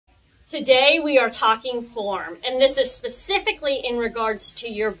Today we are talking form, and this is specifically in regards to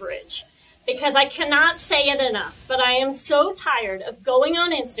your bridge, because I cannot say it enough, but I am so tired of going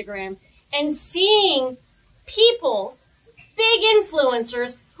on Instagram and seeing people, big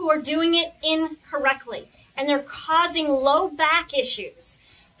influencers, who are doing it incorrectly, and they're causing low back issues.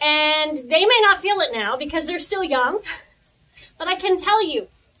 And they may not feel it now because they're still young, but I can tell you,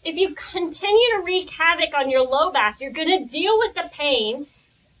 if you continue to wreak havoc on your low back, you're going to deal with the pain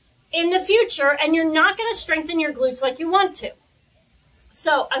in the future, and you're not going to strengthen your glutes like you want to.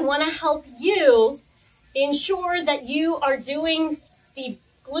 So I want to help you ensure that you are doing the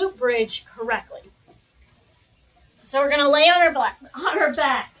glute bridge correctly. So we're going to lay on our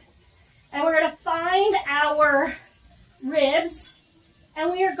back, and we're going to find our ribs, and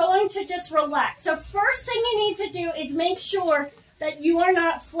we are going to just relax. So first thing you need to do is make sure that you are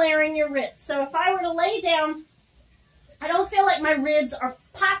not flaring your ribs. So if I were to lay down, I don't feel like my ribs are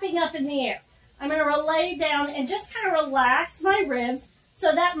popping up in the air. I'm going to lay down and just kind of relax my ribs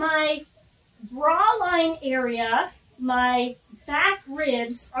so that my bra line area, my back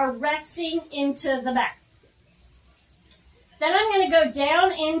ribs, are resting into the back. Then I'm going to go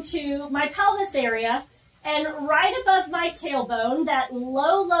down into my pelvis area, and right above my tailbone, that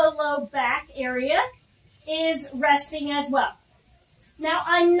low back area is resting as well. Now,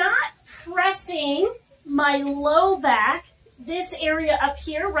 I'm not pressing my low back, this area up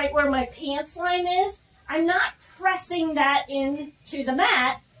here, right where my pants line is. I'm not pressing that into the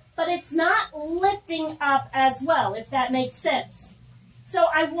mat, but it's not lifting up as well, if that makes sense. So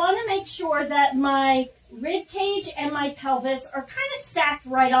I want to make sure that my rib cage and my pelvis are kind of stacked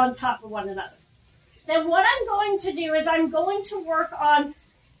right on top of one another. Then what I'm going to do is I'm going to work on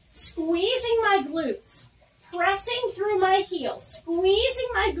squeezing my glutes, pressing through my heels, squeezing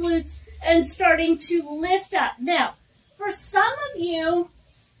my glutes, and starting to lift up. Now, for some of you,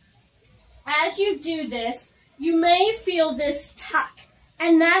 as you do this, you may feel this tuck,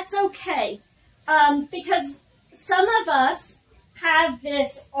 and that's okay, because some of us have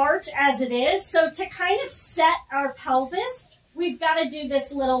this arch as it is, so to kind of set our pelvis, we've got to do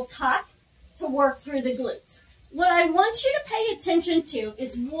this little tuck to work through the glutes. What I want you to pay attention to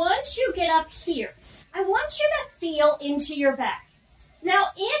is once you get up here, I want you to feel into your back. Now,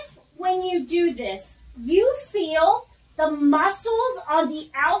 if when you do this, you feel the muscles on the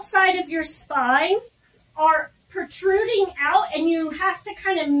outside of your spine are protruding out and you have to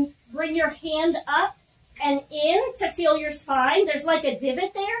kind of bring your hand up and in to feel your spine, there's like a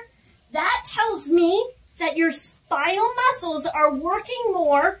divot there, that tells me that your spinal muscles are working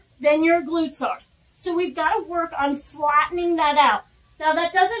more than your glutes are. So we've got to work on flattening that out. Now,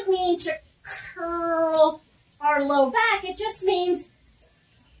 that doesn't mean to curl our low back. It just means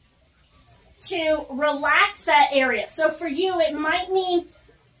to relax that area. So for you, it might mean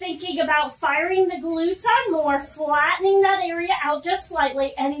thinking about firing the glutes on more, flattening that area out just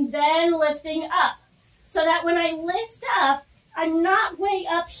slightly, and then lifting up. So that when I lift up, I'm not way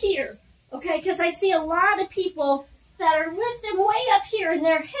up here, okay? Because I see a lot of people that are lifting way up here and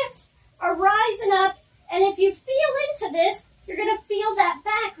their hips are rising up. And if you feel into this, you're going to feel that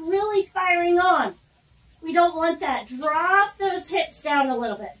back really firing on. We don't want that. Drop those hips down a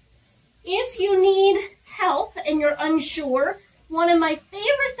little bit. If you need help and you're unsure, one of my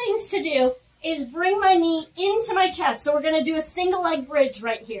favorite things to do is bring my knee into my chest. So we're going to do a single leg bridge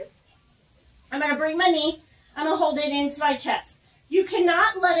right here. I'm going to bring my knee, I'm going to hold it into my chest. You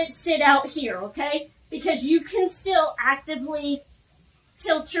cannot let it sit out here, okay? Because you can still actively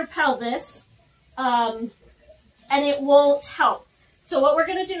tilt your pelvis, and it won't help. So what we're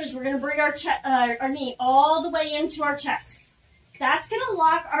going to do is we're going to bring our knee all the way into our chest. That's going to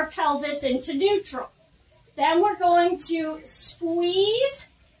lock our pelvis into neutral. Then we're going to squeeze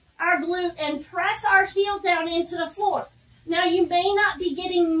our glute and press our heel down into the floor. Now, you may not be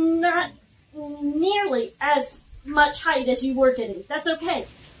getting not nearly as much height as you were getting. That's okay.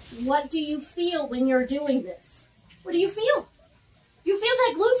 What do you feel when you're doing this? What do you feel? You feel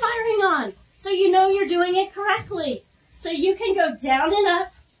that glute firing on, so you know you're doing it correctly. So you can go down and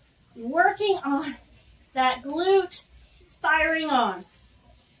up, working on that glute firing on.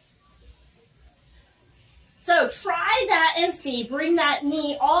 So try that and see. Bring that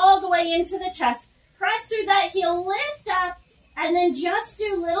knee all the way into the chest. Press through that heel, lift up, and then just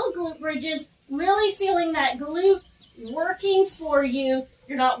do little glute bridges, really feeling that glute working for you.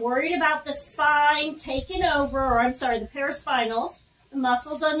 You're not worried about the spine taking over, or I'm sorry, the paraspinals, the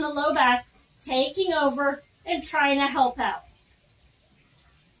muscles on the low back, taking over and trying to help out.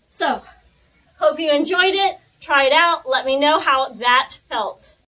 So, hope you enjoyed it. Try it out. Let me know how that felt.